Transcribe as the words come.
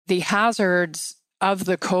The hazards of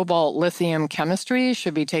the cobalt lithium chemistry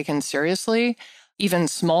should be taken seriously. Even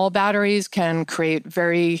small batteries can create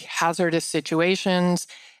very hazardous situations.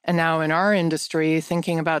 And now in our industry,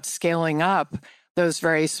 thinking about scaling up those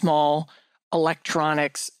very small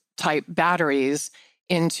electronics type batteries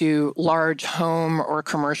into large home or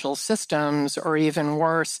commercial systems, or even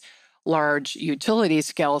worse, large utility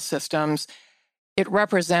scale systems, it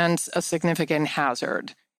represents a significant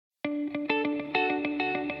hazard.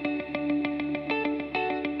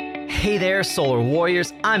 Hey there, Solar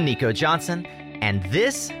Warriors. I'm Nico Johnson, and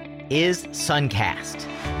this is Suncast.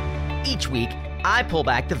 Each week, I pull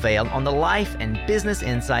back the veil on the life and business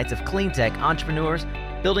insights of clean tech entrepreneurs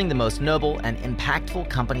building the most noble and impactful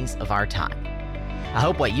companies of our time. I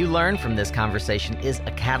hope what you learn from this conversation is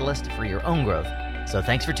a catalyst for your own growth. So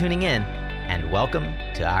thanks for tuning in, and welcome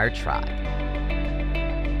to our tribe.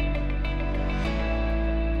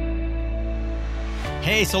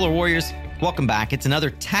 Hey, Solar Warriors. Welcome back. It's another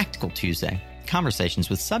Tactical Tuesday. Conversations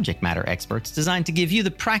with subject matter experts designed to give you the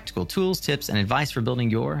practical tools, tips, and advice for building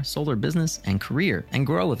your solar business and career, and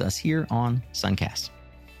grow with us here on Suncast.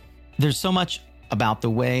 There's so much about the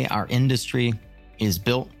way our industry is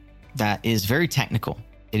built that is very technical.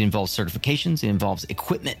 It involves certifications, it involves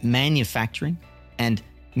equipment manufacturing, and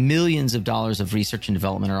millions of dollars of research and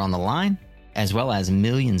development are on the line, as well as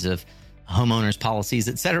millions of homeowners' policies,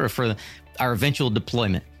 et cetera, for our eventual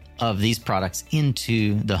deployment of these products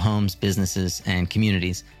into the homes, businesses, and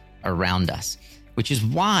communities around us, which is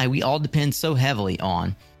why we all depend so heavily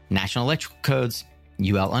on National Electrical Codes,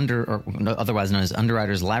 or otherwise known as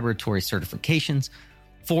Underwriters Laboratory certifications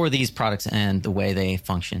for these products and the way they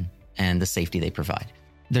function and the safety they provide.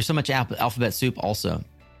 There's so much alphabet soup also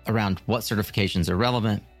around what certifications are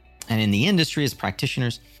relevant. And in the industry as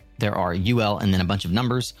practitioners, there are UL and then a bunch of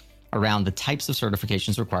numbers around the types of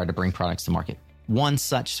certifications required to bring products to market. One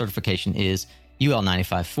such certification is UL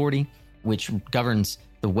 9540, which governs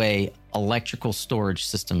the way electrical storage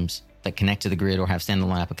systems that connect to the grid or have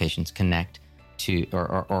standalone applications connect to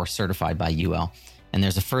or are certified by UL. And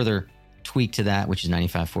there's a further tweak to that, which is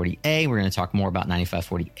 9540A. We're going to talk more about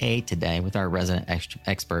 9540A today with our resident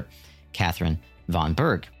expert, Catherine Von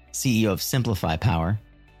Berg, CEO of Simplify Power.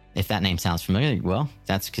 If that name sounds familiar, well,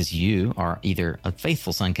 that's because you are either a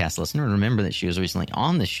faithful Suncast listener and remember that she was recently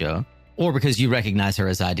on the show, or because you recognize her,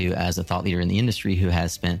 as I do, as a thought leader in the industry who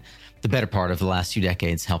has spent the better part of the last 2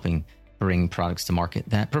 decades helping bring products to market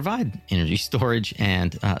that provide energy storage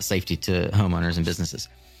and safety to homeowners and businesses.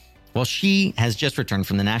 Well, she has just returned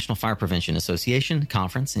from the National Fire Prevention Association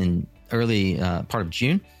conference in early part of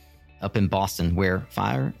June up in Boston, where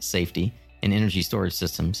fire safety and energy storage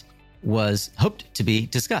systems was hoped to be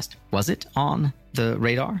discussed. Was it on the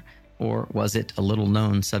radar, or was it a little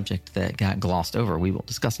known subject that got glossed over? We will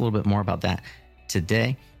discuss a little bit more about that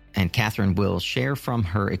today. And Catherine will share from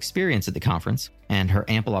her experience at the conference and her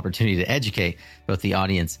ample opportunity to educate both the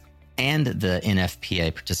audience and the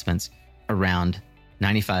NFPA participants around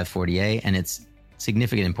 9540A and its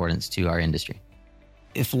significant importance to our industry.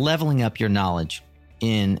 If leveling up your knowledge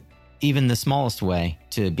in even the smallest way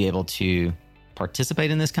to be able to participate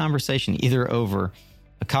in this conversation, either over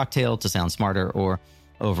a cocktail to sound smarter or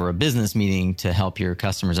over a business meeting to help your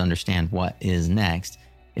customers understand what is next,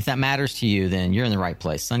 if that matters to you, then you're in the right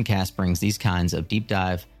place. Suncast brings these kinds of deep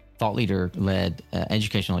dive, thought leader-led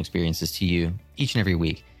educational experiences to you each and every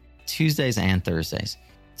week, Tuesdays and Thursdays.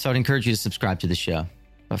 So I'd encourage you to subscribe to the show.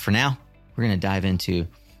 But for now, we're going to dive into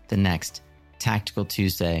the next Tactical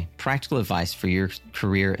Tuesday, practical advice for your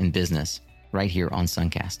career and business right here on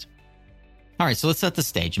Suncast. All right, so let's set the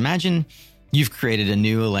stage. Imagine you've created a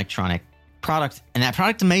new electronic product, and that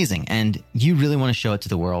product's amazing, and you really want to show it to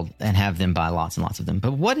the world and have them buy lots and lots of them.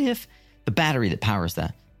 But what if the battery that powers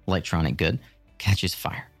that electronic good catches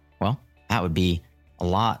fire? Well, that would be a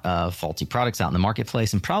lot of faulty products out in the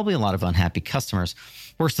marketplace and probably a lot of unhappy customers.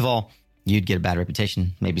 Worst of all, you'd get a bad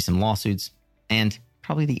reputation, maybe some lawsuits, and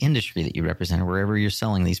probably the industry that you represent or wherever you're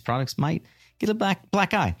selling these products might get a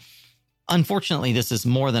black eye. Unfortunately, this is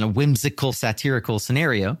more than a whimsical, satirical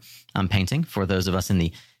scenario I'm painting for those of us in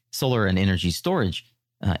the solar and energy storage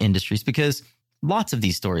industries, because lots of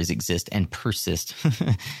these stories exist and persist.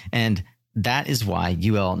 And that is why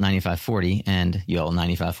UL 9540 and UL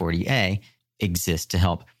 9540A exist to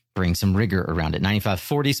help bring some rigor around it.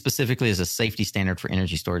 9540 specifically is a safety standard for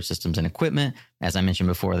energy storage systems and equipment, as I mentioned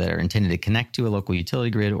before, that are intended to connect to a local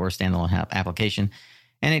utility grid or a standalone application.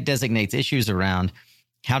 And it designates issues around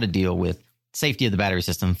how to deal with safety of the battery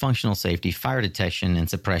system, functional safety, fire detection and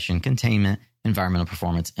suppression, containment, environmental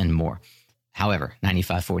performance, and more. However,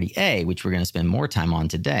 9540A, which we're going to spend more time on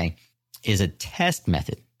today, is a test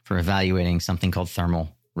method for evaluating something called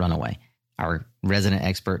thermal runaway. Our resident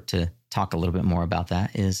expert to talk a little bit more about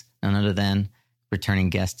that is none other than returning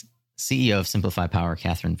guest, CEO of Simplify Power,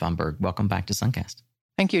 Catherine von Berg. Welcome back to Suncast.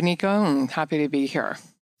 Thank you, Nico. I'm happy to be here.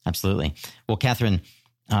 Absolutely. Well, Catherine,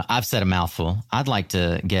 I've said a mouthful. I'd like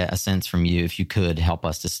to get a sense from you, if you could help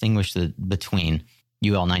us distinguish between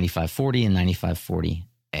UL 9540 and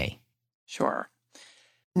 9540A. Sure.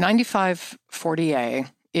 9540A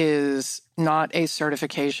is not a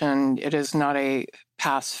certification. It is not a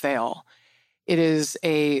pass-fail. It is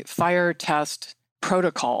a fire test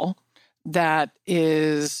protocol that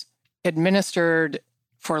is administered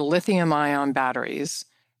for lithium-ion batteries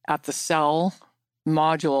at the cell,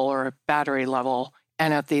 module, or battery level,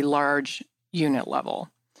 and at the large unit level.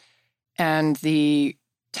 And the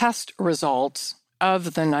test results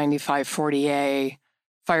of the 9540A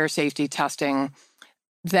fire safety testing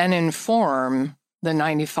then inform the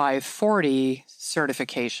 9540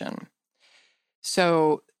 certification.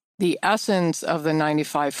 So the essence of the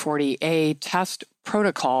 9540A test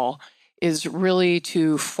protocol is really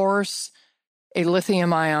to force a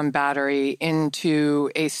lithium-ion battery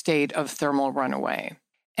into a state of thermal runaway.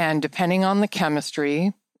 And depending on the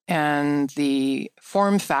chemistry and the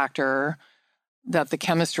form factor that the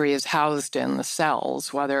chemistry is housed in, the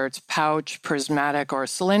cells, whether it's pouch, prismatic, or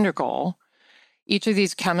cylindrical, each of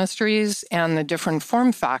these chemistries and the different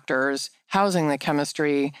form factors housing the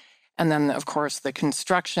chemistry, and then, of course, the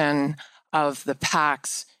construction of the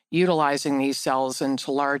packs utilizing these cells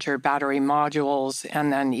into larger battery modules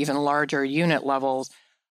and then even larger unit levels.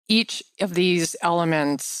 Each of these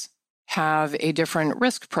elements have a different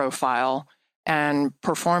risk profile and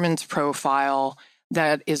performance profile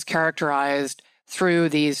that is characterized through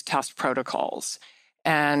these test protocols.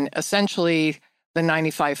 And essentially, the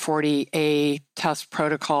 9540A test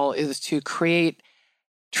protocol is to create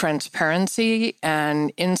transparency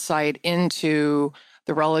and insight into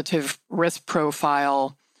the relative risk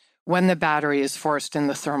profile when the battery is forced in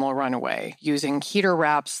the thermal runaway using heater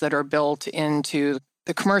wraps that are built into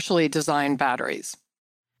the commercially designed batteries.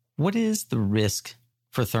 What is the risk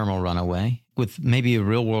for thermal runaway? With maybe a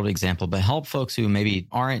real world example, but help folks who maybe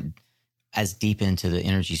aren't as deep into the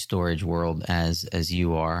energy storage world as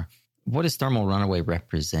you are. What does thermal runaway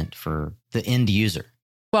represent for the end user?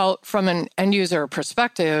 Well, from an end user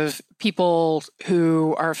perspective, people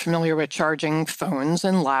who are familiar with charging phones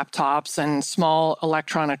and laptops and small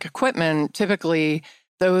electronic equipment, typically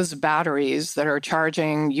those batteries that are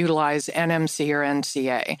charging utilize NMC or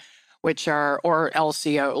NCA, or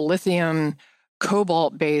LCO, lithium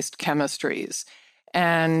cobalt-based chemistries.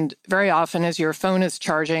 And very often as your phone is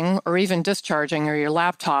charging or even discharging, or your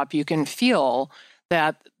laptop, you can feel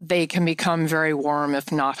that they can become very warm,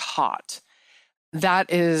 if not hot.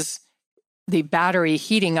 That is the battery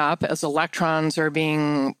heating up as electrons are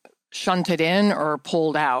being shunted in or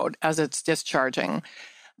pulled out as it's discharging.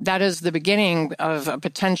 That is the beginning of a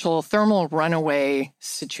potential thermal runaway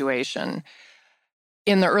situation.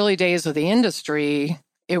 In the early days of the industry,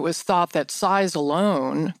 it was thought that size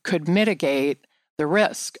alone could mitigate the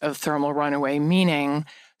risk of thermal runaway, meaning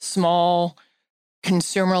small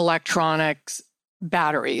consumer electronics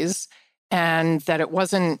batteries, and that it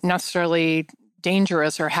wasn't necessarily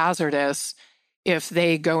dangerous or hazardous if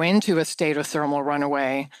they go into a state of thermal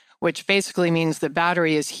runaway, which basically means the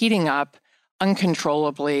battery is heating up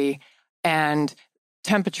uncontrollably and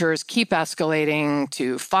temperatures keep escalating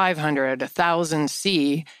to 500, 1000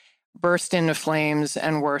 C, burst into flames,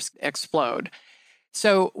 and worse, explode.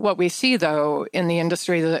 So what we see, though, in the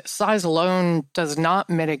industry, that size alone does not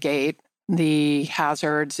mitigate the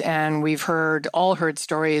hazards. And we've all heard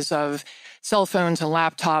stories of cell phones and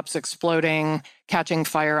laptops exploding, catching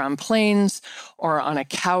fire on planes or on a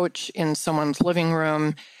couch in someone's living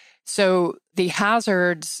room. So the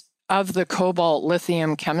hazards of the cobalt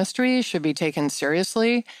lithium chemistry should be taken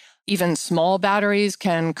seriously. Even small batteries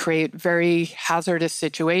can create very hazardous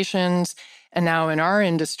situations. And now in our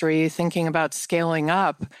industry, thinking about scaling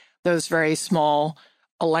up those very small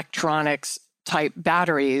electronics type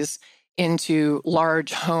batteries into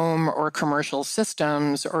large home or commercial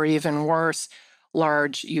systems, or even worse,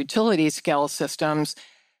 large utility scale systems,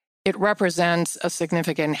 it represents a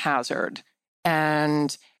significant hazard.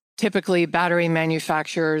 And typically battery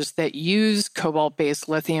manufacturers that use cobalt-based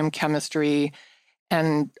lithium chemistry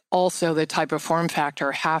and also the type of form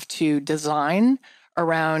factor have to design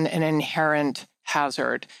around an inherent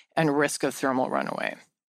hazard and risk of thermal runaway.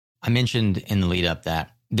 I mentioned in the lead up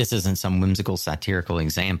that this isn't some whimsical satirical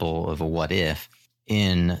example of a what if.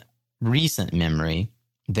 In recent memory,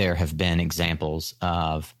 there have been examples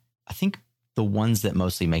of, I think the ones that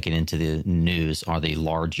mostly make it into the news are the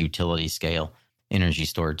large utility scale energy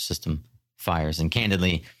storage system fires. And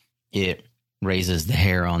candidly, it raises the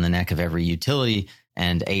hair on the neck of every utility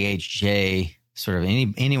and AHJ, sort of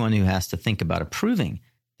anyone who has to think about approving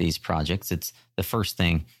these projects. It's the first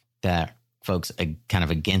thing that folks kind of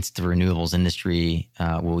against the renewables industry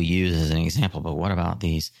will use as an example. But what about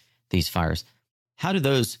these fires? How do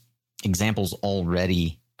those examples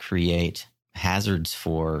already create hazards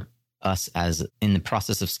for us as in the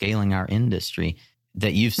process of scaling our industry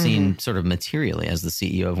that you've seen sort of materially as the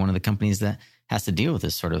CEO of one of the companies that has to deal with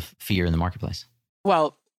this sort of fear in the marketplace?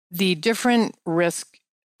 Well, the different risk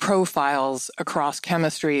profiles across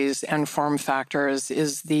chemistries and form factors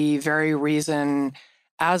is the very reason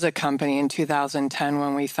as a company in 2010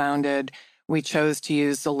 when we founded, we chose to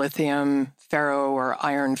use the lithium ferro or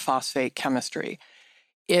iron phosphate chemistry.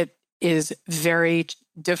 It is very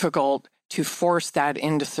difficult to force that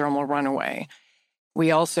into thermal runaway.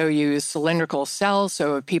 We also use cylindrical cells.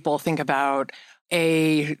 So if people think about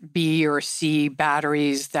A, B, or C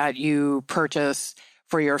batteries that you purchase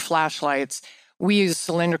for your flashlights, we use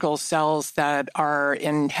cylindrical cells that are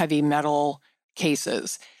in heavy metal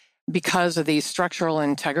cases. Because of the structural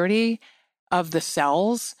integrity of the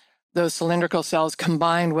cells, those cylindrical cells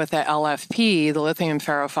combined with the LFP, the lithium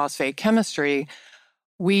ferrophosphate chemistry,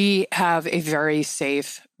 we have a very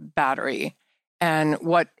safe battery. And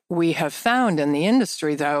what we have found in the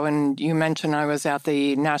industry, though, and you mentioned I was at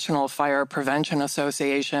the National Fire Prevention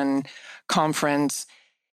Association conference,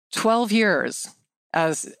 12 years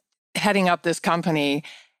as heading up this company.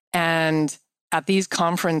 And at these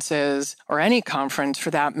conferences, or any conference for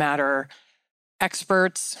that matter,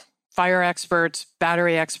 experts, fire experts,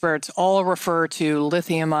 battery experts, all refer to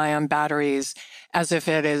lithium-ion batteries as if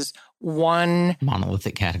it is one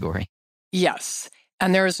monolithic category. Yes.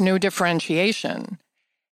 And there is no differentiation.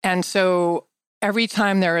 And so every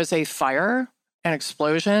time there is a fire, an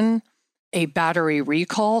explosion, a battery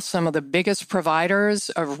recall, some of the biggest providers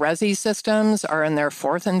of resi systems are in their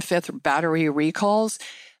fourth and fifth battery recalls.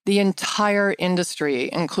 The entire industry,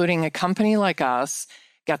 including a company like us,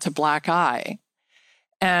 gets a black eye.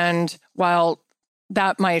 And while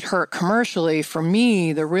that might hurt commercially, for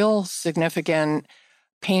me, the real significant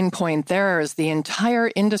pain point there is the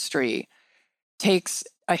entire industry takes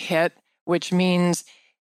a hit, which means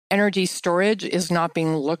energy storage is not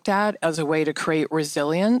being looked at as a way to create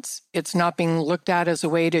resilience. It's not being looked at as a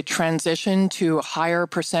way to transition to a higher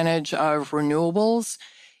percentage of renewables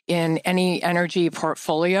in any energy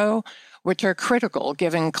portfolio, which are critical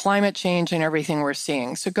given climate change and everything we're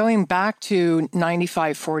seeing. So going back to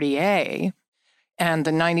 9540A and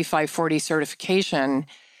the 9540 certification,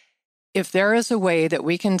 if there is a way that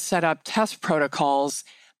we can set up test protocols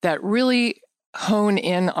that really hone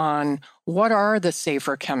in on what are the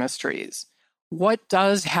safer chemistries, what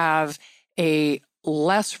does have a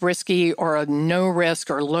less risky or a no risk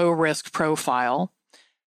or low risk profile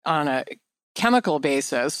on a chemical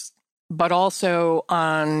basis, but also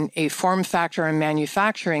on a form factor and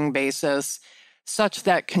manufacturing basis, such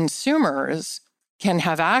that consumers can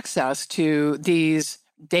have access to these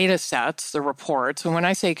data sets, the reports. And when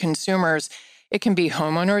I say consumers, it can be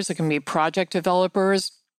homeowners, it can be project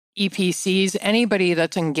developers, EPCs, anybody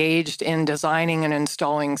that's engaged in designing and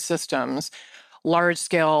installing systems,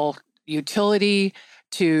 large-scale utility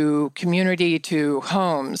to community to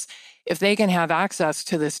homes. If they can have access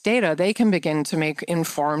to this data, they can begin to make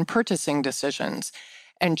informed purchasing decisions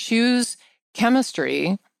and choose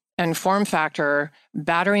chemistry and form factor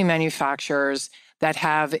battery manufacturers that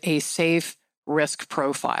have a safe risk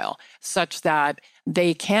profile such that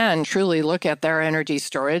they can truly look at their energy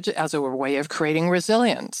storage as a way of creating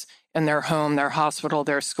resilience in their home, their hospital,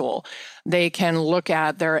 their school. They can look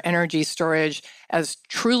at their energy storage as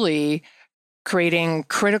truly creating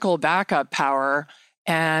critical backup power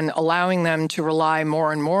and allowing them to rely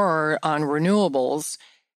more and more on renewables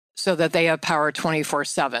so that they have power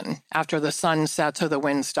 24/7 after the sun sets or the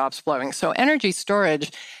wind stops blowing. So energy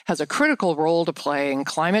storage has a critical role to play in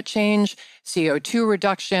climate change, CO2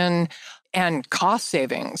 reduction, and cost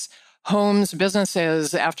savings. Homes,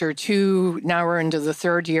 businesses, now we're into the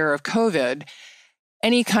third year of COVID,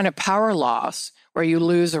 any kind of power loss where you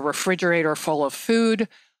lose a refrigerator full of food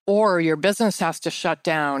or your business has to shut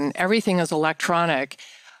down, everything is electronic,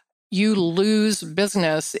 you lose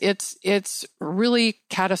business, it's really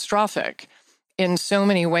catastrophic in so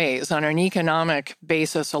many ways on an economic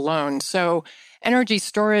basis alone. So energy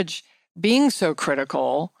storage being so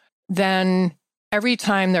critical, then every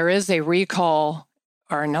time there is a recall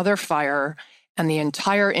or another fire and the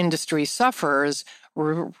entire industry suffers,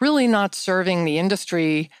 we're really not serving the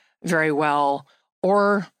industry very well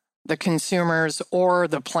or the consumers or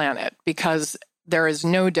the planet because there is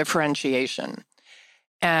no differentiation.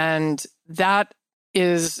 And that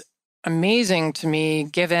is amazing to me,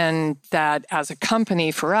 given that as a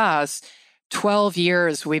company, for us, 12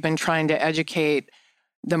 years we've been trying to educate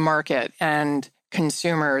the market and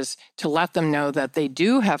consumers to let them know that they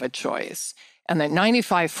do have a choice, and that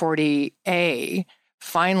 9540A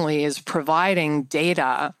finally is providing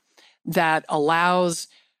data that allows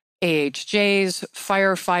AHJs,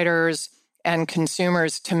 firefighters, and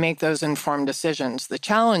consumers to make those informed decisions. The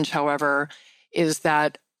challenge, however, is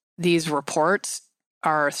that these reports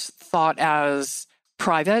are thought as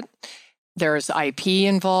private. There's IP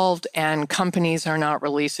involved, and companies are not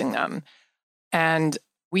releasing them. And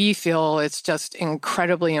we feel it's just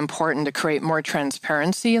incredibly important to create more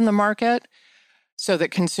transparency in the market so that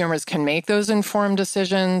consumers can make those informed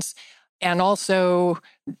decisions. And also,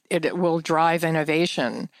 it will drive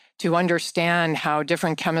innovation to understand how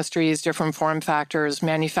different chemistries, different form factors,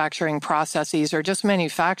 manufacturing processes, or just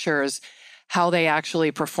manufacturers, how they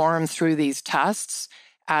actually perform through these tests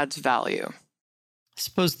adds value. I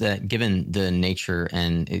suppose that given the nature,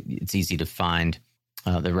 and it's easy to find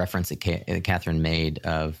the reference that Catherine made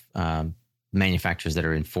of manufacturers that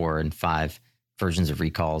are in 4 and 5 versions of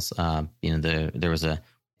recalls. There was a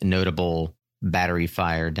notable battery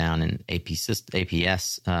fire down in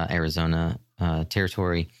APS, Arizona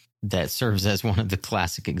territory that serves as one of the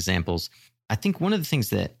classic examples. I think one of the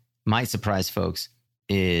things that might surprise folks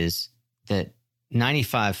is that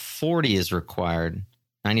 9540 is required.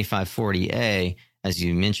 9540A, as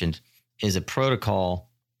you mentioned, is a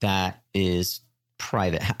protocol that is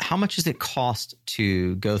private. How much does it cost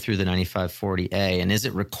to go through the 9540A? And is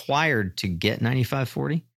it required to get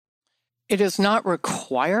 9540? It is not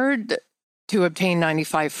required to obtain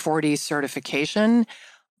 9540 certification,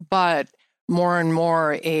 but more and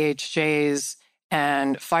more AHJs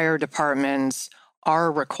and fire departments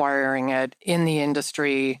are requiring it in the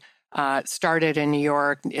industry. Started in New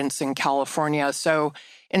York, it's in California. So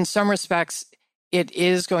in some respects, it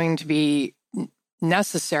is going to be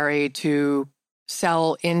necessary to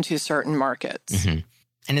sell into certain markets. Mm-hmm.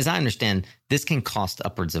 And as I understand, this can cost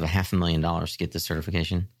upwards of $500,000 to get this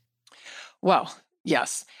certification. Well,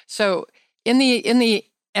 yes. So in the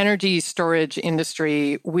energy storage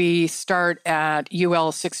industry, we start at UL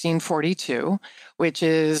 1642, which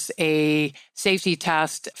is a safety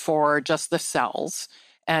test for just the cells.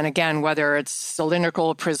 And again, whether it's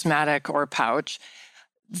cylindrical, prismatic, or pouch.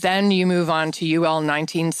 Then you move on to UL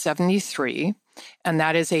 1973, and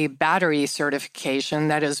that is a battery certification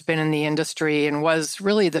that has been in the industry and was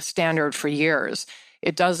really the standard for years.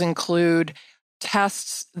 It does include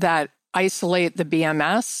tests that isolate the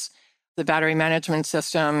BMS, the battery management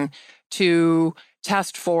system, to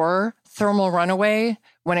test for thermal runaway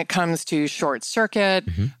when it comes to short circuit,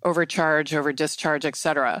 overcharge, over discharge, et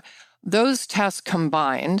cetera. Those tests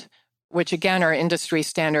combined, which again are industry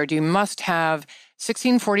standard, you must have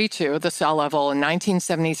 1642 at the cell level and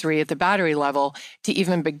 1973 at the battery level to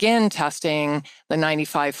even begin testing the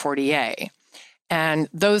 9540A. And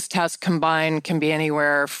those tests combined can be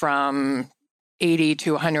anywhere from $80,000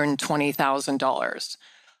 to $120,000.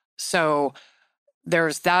 So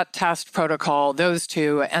there's that test protocol, those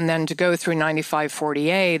two, and then to go through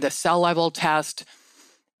 9540A, the cell level test,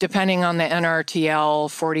 depending on the NRTL,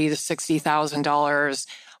 $40,000 to $60,000.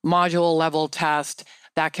 Module level test,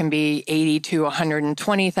 that can be $80,000 to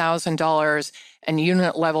 $120,000, and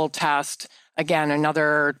unit level test, again,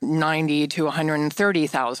 another $90,000 to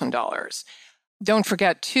 $130,000. Don't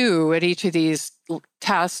forget, too, at each of these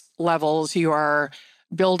test levels, you are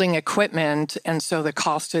building equipment, and so the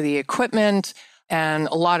cost of the equipment and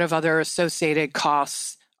a lot of other associated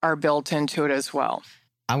costs are built into it as well.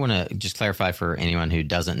 I want to just clarify for anyone who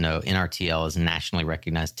doesn't know, NRTL is Nationally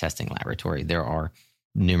Recognized Testing Laboratory. There are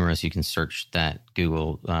numerous, you can search that,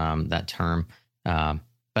 Google that term, but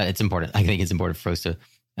it's important. I think it's important for folks to,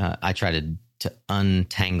 I try to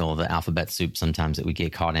untangle the alphabet soup sometimes that we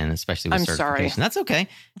get caught in, especially with certification. Sorry. That's okay.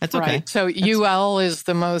 That's okay. Right. So UL is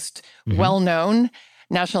the most well-known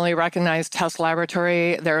nationally recognized test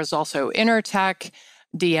laboratory. There's also Intertek,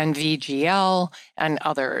 DNVGL, and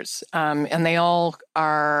others. And they all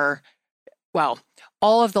are, well,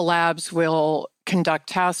 all of the labs will conduct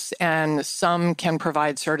tests, and some can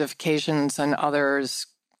provide certifications and others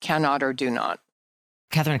cannot or do not.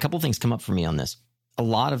 Catherine, a couple of things come up for me on this. A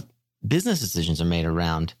lot of business decisions are made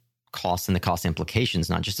around costs and the cost implications,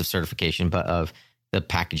 not just of certification, but of the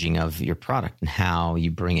packaging of your product and how you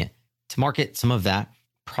bring it to market. Some of that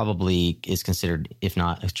probably is considered, if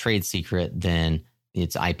not a trade secret, then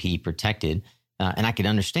it's IP protected. And I could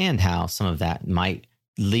understand how some of that might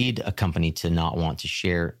lead a company to not want to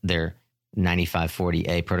share their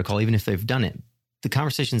 9540A protocol, even if they've done it. The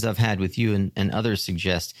conversations I've had with you and others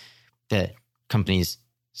suggest that companies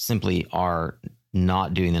simply are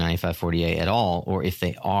not doing the 9540A at all, or if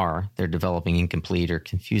they are, they're developing incomplete or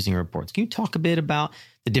confusing reports. Can you talk a bit about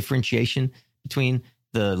the differentiation between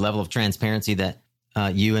the level of transparency that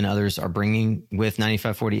you and others are bringing with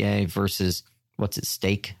 9540A versus what's at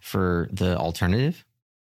stake for the alternative?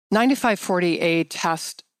 9540A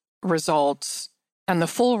test results and the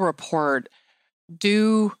full report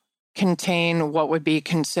do contain what would be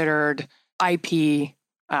considered IP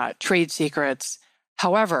trade secrets.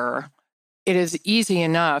 However, it is easy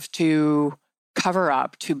enough to cover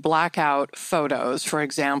up, to black out photos, for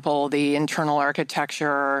example, the internal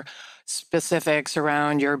architecture, specifics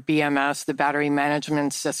around your BMS, the battery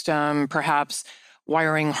management system, perhaps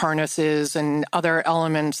wiring harnesses and other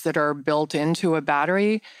elements that are built into a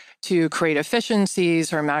battery to create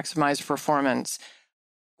efficiencies or maximize performance.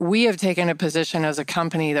 We have taken a position as a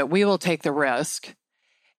company that we will take the risk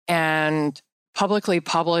and publicly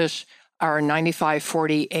publish our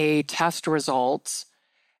 9540A test results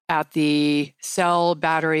at the cell,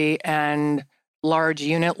 battery, and large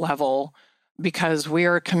unit level because we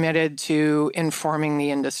are committed to informing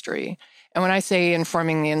the industry. And when I say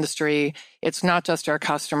informing the industry, it's not just our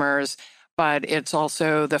customers, but it's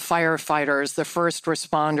also the firefighters, the first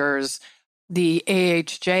responders, the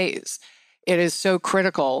AHJs. It is so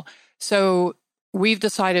critical. So we've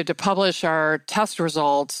decided to publish our test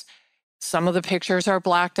results. Some of the pictures are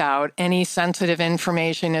blacked out. Any sensitive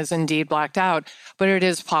information is indeed blacked out, but it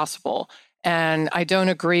is possible. And I don't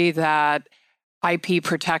agree that IP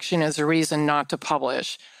protection is a reason not to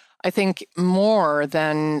publish. I think more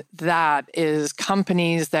than that is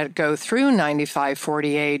companies that go through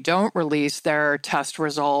 9540A don't release their test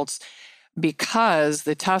results because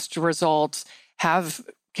the test results have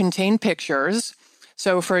contained pictures.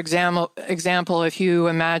 So for example, if you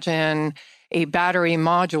imagine a battery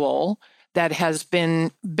module that has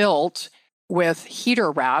been built with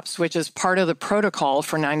heater wraps, which is part of the protocol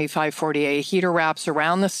for 9540A, heater wraps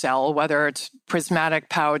around the cell, whether it's prismatic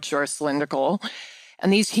pouch or cylindrical.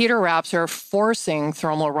 And these heater wraps are forcing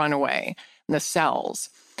thermal runaway in the cells.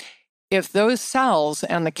 If those cells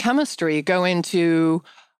and the chemistry go into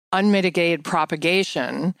unmitigated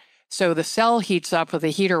propagation, so the cell heats up with the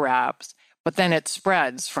heater wraps, but then it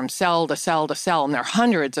spreads from cell to cell to cell, and there are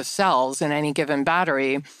hundreds of cells in any given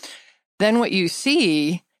battery, then what you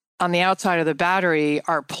see on the outside of the battery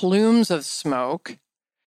are plumes of smoke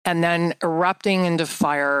and then erupting into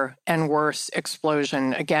fire and worse,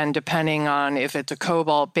 explosion, again, depending on if it's a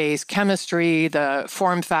cobalt-based chemistry, the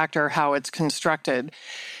form factor, how it's constructed.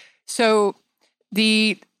 So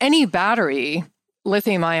any battery,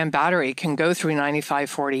 lithium-ion battery, can go through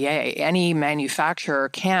 9540A. Any manufacturer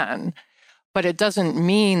can, but it doesn't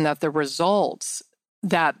mean that the results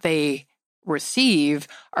that they receive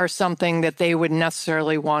are something that they would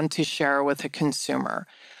necessarily want to share with a consumer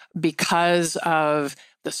because of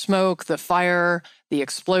the smoke, the fire, the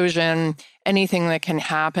explosion, anything that can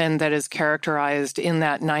happen that is characterized in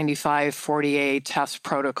that 9540A test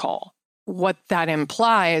protocol. What that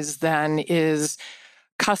implies then is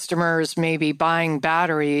customers may be buying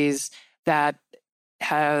batteries that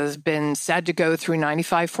has been said to go through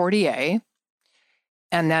 9540A,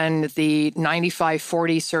 and then the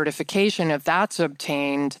 9540 certification, if that's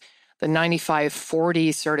obtained, the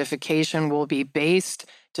 9540 certification will be based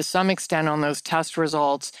to some extent on those test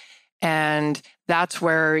results. And that's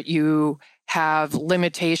where you have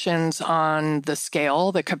limitations on the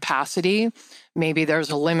scale, the capacity. Maybe there's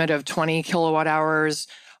a limit of 20 kilowatt hours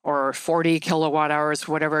or 40 kilowatt hours,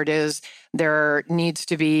 whatever it is. There needs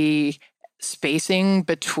to be spacing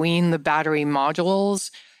between the battery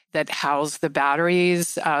modules that house the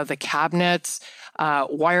batteries, the cabinets,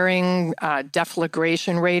 wiring,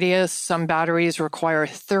 deflagration radius. Some batteries require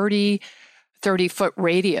 30-foot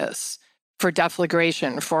radius for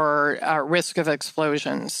deflagration, for risk of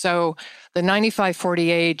explosion. So the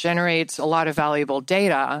 9540A generates a lot of valuable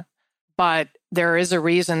data, but there is a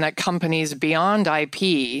reason that companies beyond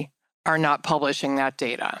IP are not publishing that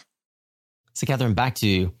data. So Catherine, back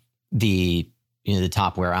to the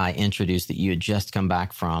top where I introduced that you had just come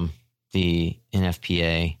back from the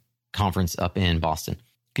NFPA conference up in Boston.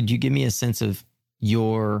 Could you give me a sense of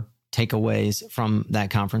your takeaways from that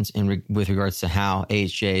conference with regards to how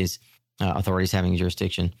AHJs, authorities having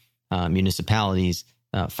jurisdiction, municipalities,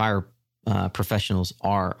 fire professionals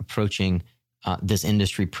are approaching this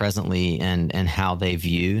industry presently and how they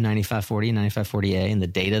view 9540 and 9540A and the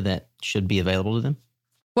data that should be available to them?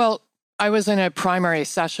 Well, I was in a primary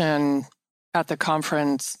session at the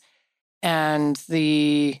conference, and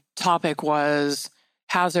the topic was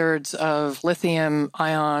hazards of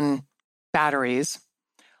lithium-ion batteries.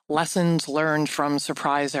 Lessons Learned from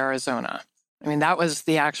Surprise, Arizona. I mean, that was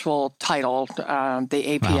the actual title,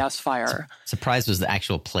 the APS fire. Surprise was the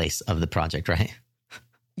actual place of the project, right?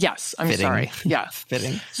 Yes, I'm Fitting. sorry. Yeah.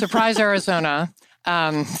 Fitting. Surprise, Arizona. The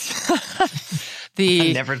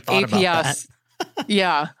I never thought APS, about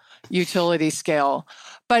that. Utility scale.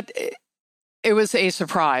 But it was a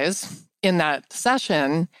surprise in that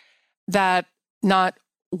session that not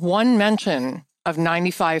one mention of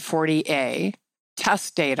 9540A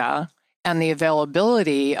test data and the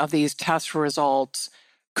availability of these test results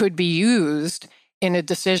could be used in a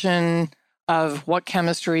decision of what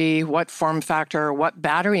chemistry, what form factor, what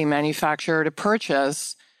battery manufacturer to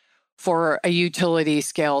purchase for a utility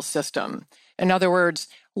scale system. In other words,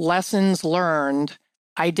 lessons learned.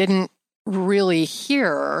 I didn't really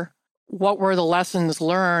hear what were the lessons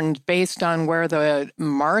learned based on where the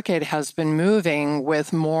market has been moving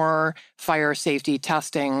with more fire safety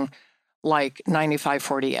testing like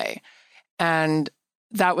 9540A. And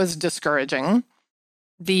that was discouraging.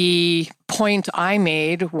 The point I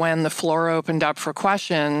made when the floor opened up for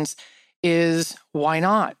questions is, why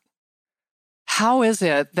not? How is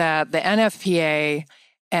it that the NFPA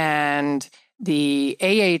and the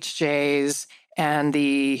AHJs and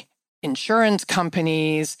the insurance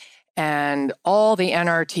companies and all the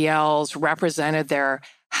NRTLs represented there,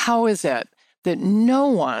 how is it that no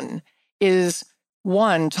one is,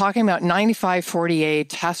 one, talking about 9540A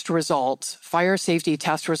test results, fire safety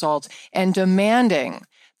test results, and demanding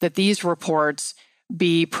that these reports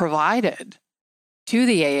be provided to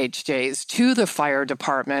the AHJs, to the fire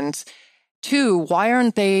departments? Two, why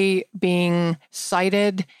aren't they being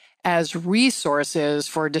cited as resources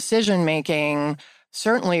for decision-making,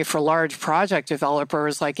 certainly for large project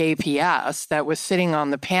developers like APS that was sitting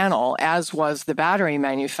on the panel, as was the battery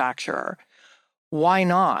manufacturer? Why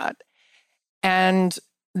not? And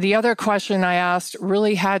the other question I asked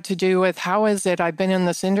really had to do with, how is it I've been in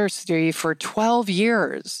this industry for 12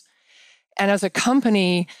 years? And as a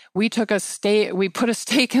company, we put a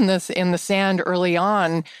stake in the sand early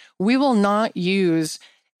on. We will not use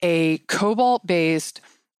a cobalt-based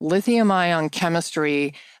lithium-ion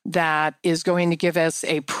chemistry that is going to give us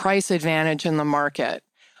a price advantage in the market.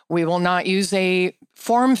 We will not use a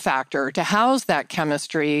form factor to house that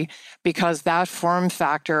chemistry because that form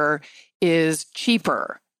factor is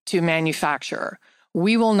cheaper to manufacture.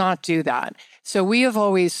 We will not do that. So we have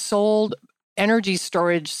always sold energy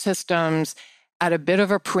storage systems at a bit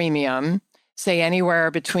of a premium, say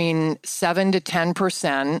anywhere between 7 to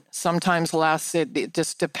 10%, sometimes less. It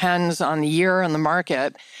just depends on the year and the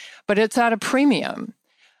market, but it's at a premium.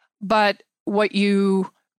 But what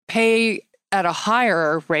you pay at a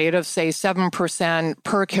higher rate of, say, 7%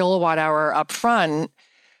 per kilowatt hour upfront,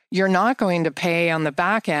 you're not going to pay on the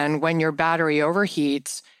back end when your battery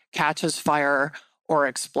overheats, catches fire, or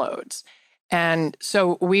explodes. And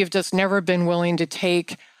so we've just never been willing to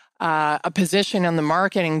take a position in the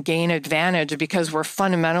market and gain advantage because we're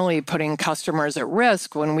fundamentally putting customers at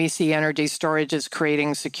risk when we see energy storage as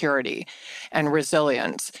creating security and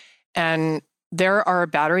resilience. And there are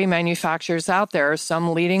battery manufacturers out there,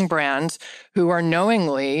 some leading brands, who are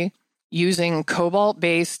knowingly using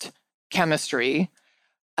cobalt-based chemistry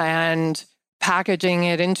and packaging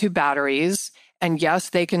it into batteries. And yes,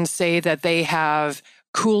 they can say that they have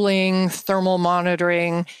cooling, thermal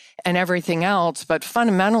monitoring, and everything else, but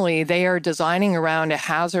fundamentally, they are designing around a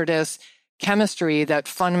hazardous chemistry that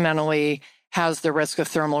fundamentally has the risk of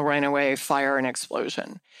thermal runaway, fire, and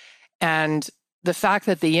explosion. And the fact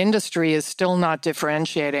that the industry is still not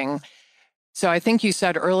differentiating. So I think you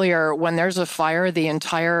said earlier, when there's a fire, the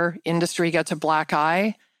entire industry gets a black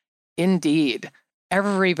eye. Indeed.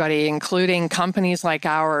 Everybody, including companies like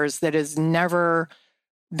ours, that has never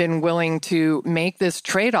been willing to make this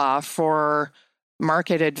trade-off for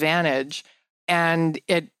market advantage. And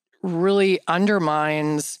it really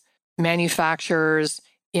undermines manufacturers'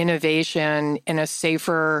 innovation in a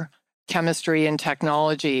safer chemistry and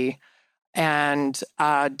technology and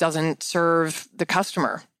doesn't serve the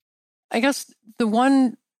customer. I guess the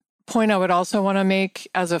one point I would also want to make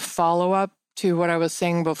as a follow-up to what I was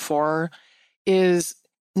saying before is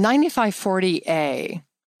 9540A,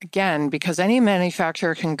 again, because any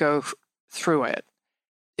manufacturer can go through it.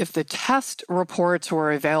 If the test reports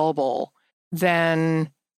were available, then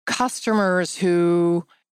customers who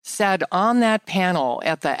said on that panel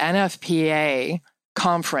at the NFPA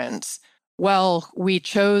conference, well, we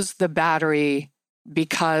chose the battery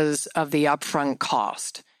because of the upfront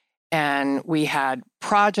cost. And we had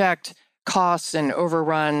project costs and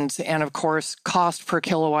overruns. And of course, cost per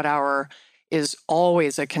kilowatt hour is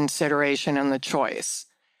always a consideration in the choice.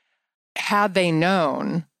 Had they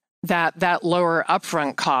known that lower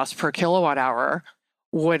upfront cost per kilowatt hour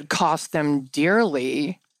would cost them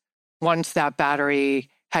dearly once that battery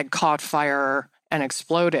had caught fire and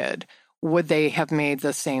exploded. Would they have made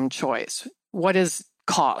the same choice? What is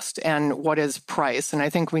cost and what is price? And I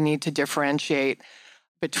think we need to differentiate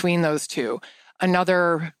between those two.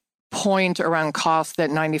 Another point around cost that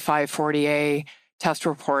 9540A test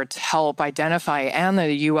reports help identify, and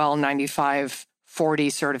the UL 9540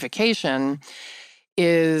 certification,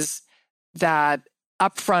 is that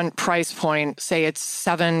upfront price point, say it's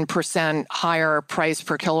 7% higher price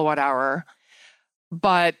per kilowatt hour,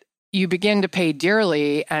 but you begin to pay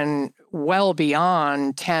dearly and well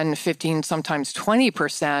beyond 10, 15, sometimes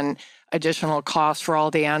 20% additional cost for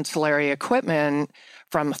all the ancillary equipment,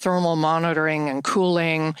 from thermal monitoring and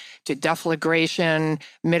cooling to deflagration,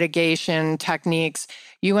 mitigation techniques.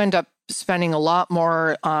 You end up spending a lot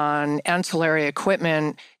more on ancillary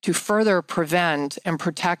equipment to further prevent and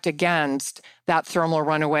protect against that thermal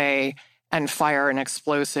runaway and fire and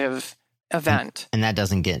explosive event. And that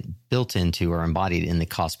doesn't get built into or embodied in the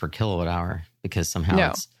cost per kilowatt hour because somehow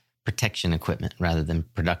it's protection equipment rather than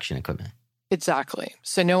production equipment. Exactly.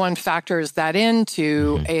 So no one factors that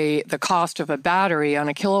into the cost of a battery on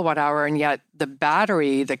a kilowatt hour, and yet the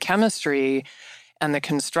battery, the chemistry, and the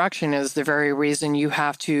construction is the very reason you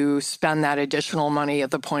have to spend that additional money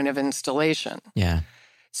at the point of installation. Yeah.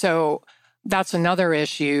 So that's another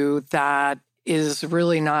issue that is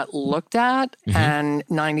really not looked at, and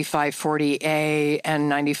 9540A and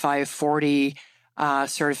 9540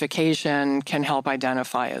 certification can help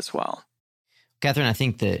identify as well. Catherine, I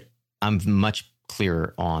think that I'm much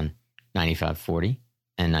clearer on 9540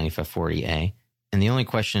 and 9540A. And the only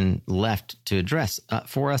question left to address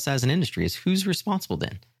for us as an industry is who's responsible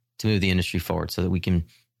then to move the industry forward so that we can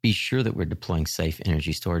be sure that we're deploying safe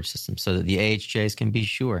energy storage systems, so that the AHJs can be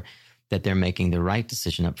sure that they're making the right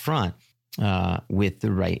decision up front with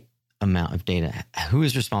the right amount of data. Who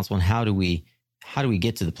is responsible, and how do we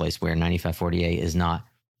get to the place where 9540A is not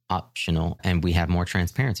optional and we have more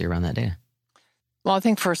transparency around that data? Well, I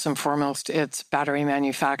think first and foremost, it's battery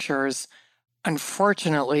manufacturers.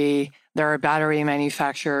 Unfortunately, there are battery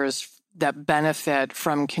manufacturers that benefit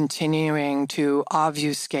from continuing to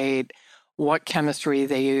obfuscate what chemistry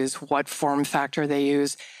they use, what form factor they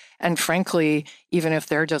use. And frankly, even if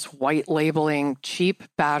they're just white labeling cheap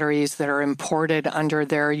batteries that are imported under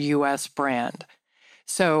their US brand.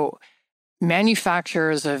 So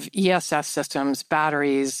manufacturers of ESS systems,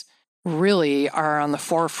 batteries, really are on the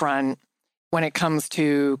forefront when it comes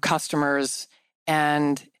to customers.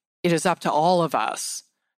 And it is up to all of us,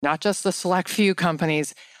 not just the select few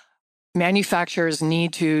companies. Manufacturers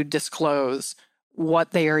need to disclose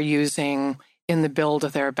what they are using in the build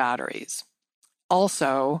of their batteries.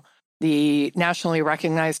 Also, the nationally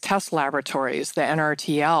recognized test laboratories, the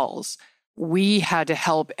NRTLs, we had to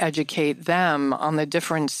help educate them on the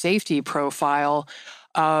different safety profile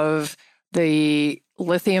of the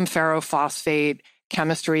lithium ferrophosphate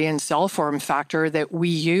chemistry and cell form factor that we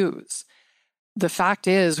use. The fact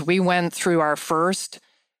is, we went through our first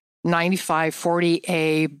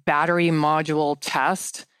 9540A battery module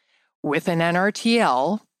test with an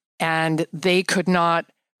NRTL, and they could not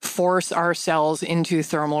force our cells into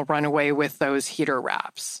thermal runaway with those heater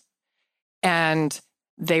wraps. And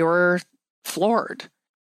they were floored.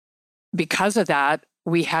 Because of that,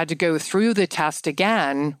 we had to go through the test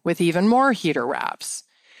again with even more heater wraps.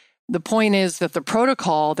 The point is that the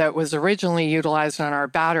protocol that was originally utilized on our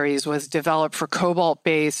batteries was developed for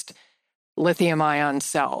cobalt-based lithium-ion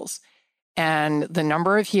cells. And the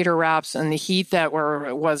number of heater wraps and the heat that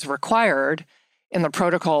was required in the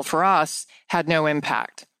protocol for us had no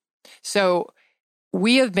impact. So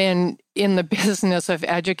we have been in the business of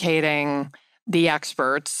educating the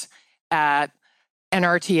experts at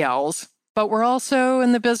NRTLs, but we're also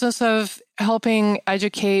in the business of helping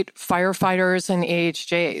educate firefighters and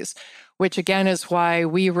AHJs, which again is why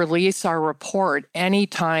we release our report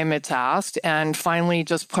anytime it's asked, and finally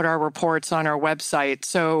just put our reports on our website.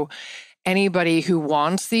 So anybody who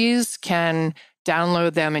wants these can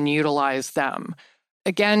download them and utilize them.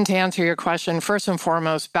 Again, to answer your question, first and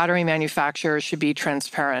foremost, battery manufacturers should be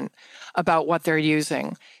transparent about what they're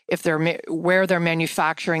using. If where they're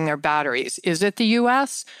manufacturing their batteries. Is it the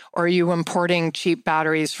US, or are you importing cheap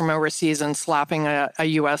batteries from overseas and slapping a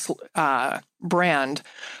US brand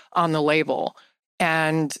on the label?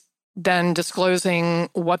 And then disclosing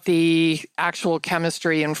what the actual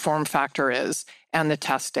chemistry and form factor is and the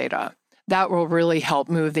test data. That will really help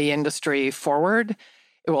move the industry forward.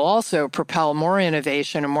 It will also propel more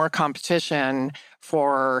innovation and more competition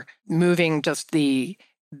for moving just the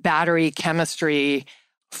battery chemistry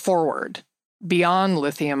forward. beyond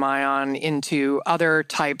lithium ion into other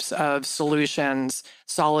types of solutions,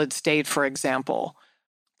 solid state, for example.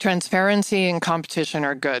 Transparency and competition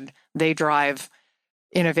are good. They drive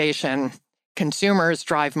innovation. Consumers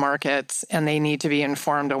drive markets, and they need to be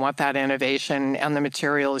informed on what that innovation and the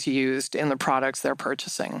materials used in the products they're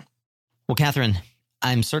purchasing. Well, Catherine,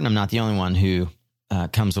 I'm certain I'm not the only one who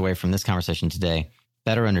comes away from this conversation today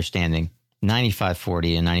better understanding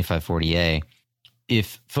 9540 and 9540A.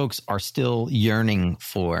 If folks are still yearning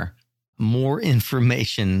for more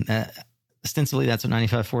information, ostensibly that's what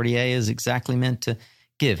 9540A is exactly meant to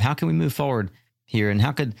give. How can we move forward here? And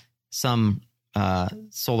how could some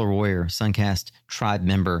Solar Warrior Suncast tribe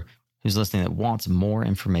member who's listening that wants more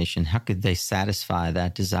information, how could they satisfy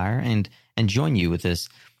that desire and join you with this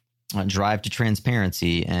drive to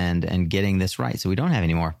transparency and getting this right, so we don't have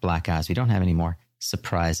any more black eyes, we don't have any more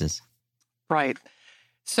surprises? Right.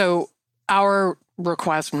 So our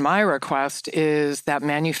request, my request, is that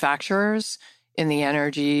manufacturers in the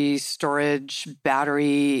energy storage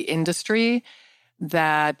battery industry,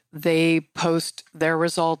 that they post their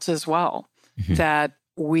results as well, that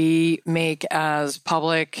we make as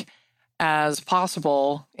public as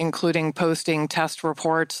possible, including posting test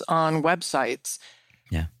reports on websites.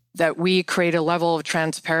 Yeah. That we create a level of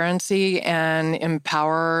transparency and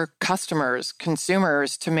empower customers,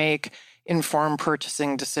 consumers to make informed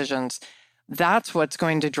purchasing decisions. That's what's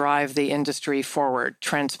going to drive the industry forward.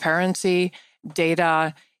 Transparency,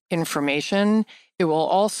 data, information. It will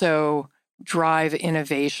also drive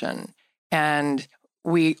innovation. And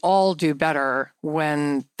we all do better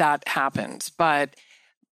when that happens. But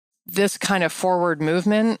this kind of forward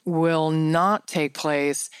movement will not take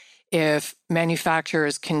place if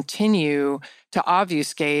manufacturers continue to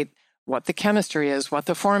obfuscate what the chemistry is, what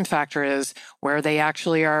the form factor is, where they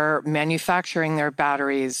actually are manufacturing their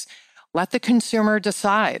batteries. Let the consumer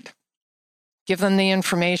decide. Give them the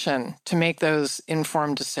information to make those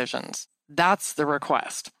informed decisions. That's the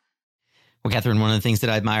request. Well, Catherine, one of the things that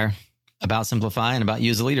I admire about Simplify and about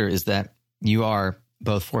you as a leader is that you are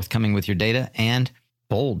both forthcoming with your data and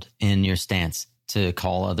bold in your stance to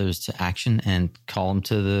call others to action and call them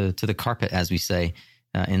to the carpet, as we say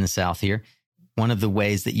in the South here. One of the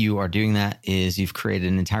ways that you are doing that is you've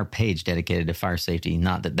created an entire page dedicated to fire safety.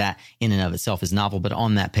 Not that that in and of itself is novel, but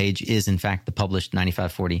on that page is, in fact, the published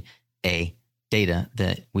 9540A data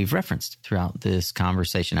that we've referenced throughout this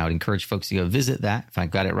conversation. I would encourage folks to go visit that. If I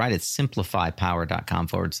got it right, it's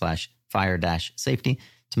simplifypower.com/fire-safety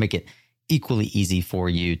to make it equally easy for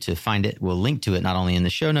you to find it. We'll link to it not only in the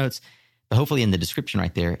show notes, but hopefully in the description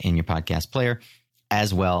right there in your podcast player,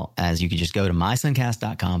 as well as you could just go to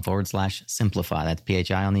mysuncast.com/simplify. That's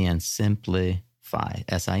PHI on the end, simplify,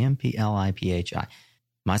 SIMPLIPHI,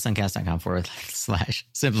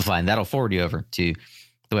 mysuncast.com/simplify. And that'll forward you over to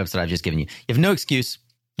the website I've just given you. You have no excuse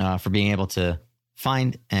for being able to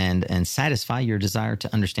find and satisfy your desire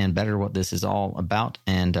to understand better what this is all about.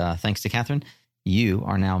 And thanks to Catherine, you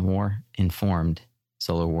are now more informed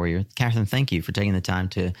Solar Warrior. Catherine, thank you for taking the time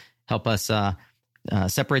to help us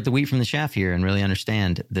separate the wheat from the chaff here and really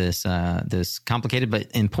understand this complicated but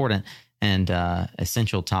important and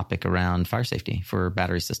essential topic around fire safety for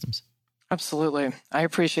battery systems. Absolutely. I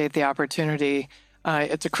appreciate the opportunity.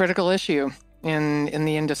 It's a critical issue in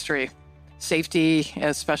the industry. Safety,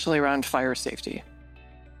 especially around fire safety.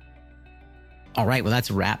 All right. Well, that's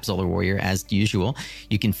a wrap, Solar Warrior. As usual,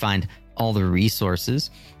 you can find all the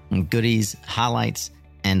resources and goodies, highlights,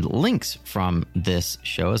 and links from this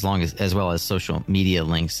show, as well as social media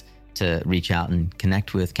links to reach out and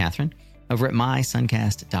connect with Catherine over at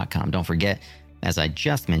mysuncast.com. Don't forget, as I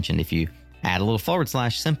just mentioned, if you add a little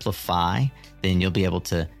 /simplify, then you'll be able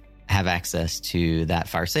to have access to that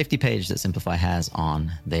fire safety page that Simplify has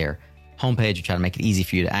on their homepage. We try to make it easy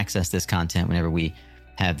for you to access this content whenever we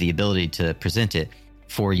have the ability to present it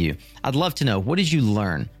for you. I'd love to know, what did you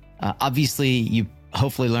learn? Obviously, you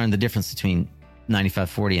hopefully learned the difference between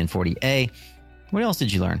 9540 and 40A. What else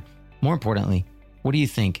did you learn? More importantly, what do you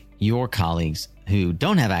think your colleagues who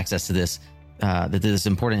don't have access to this, that this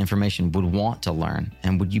important information would want to learn?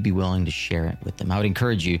 And would you be willing to share it with them? I would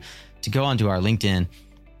encourage you to go onto our LinkedIn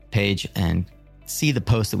page and see the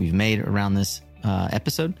post that we've made around this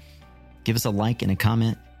episode. Give us a like and a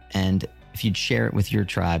comment. And if you'd share it with your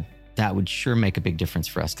tribe, that would sure make a big difference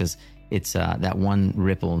for us, because it's that one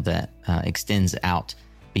ripple that extends out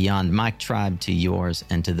beyond my tribe to yours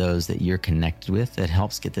and to those that you're connected with, that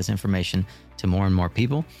helps get this information to more and more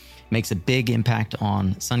people. Makes a big impact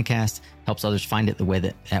on Suncast, helps others find it the way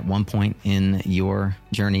that at one point in your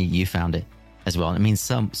journey you found it as well. And it means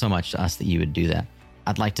so much to us that you would do that.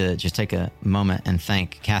 I'd like to just take a moment and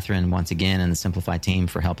thank Catherine once again and the Simplify team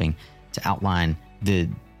for helping to outline the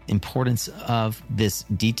importance of this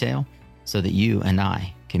detail so that you and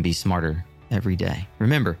I can be smarter every day.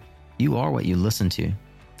 Remember, you are what you listen to.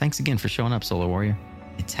 Thanks again for showing up, Solar Warrior.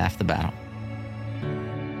 It's half the battle.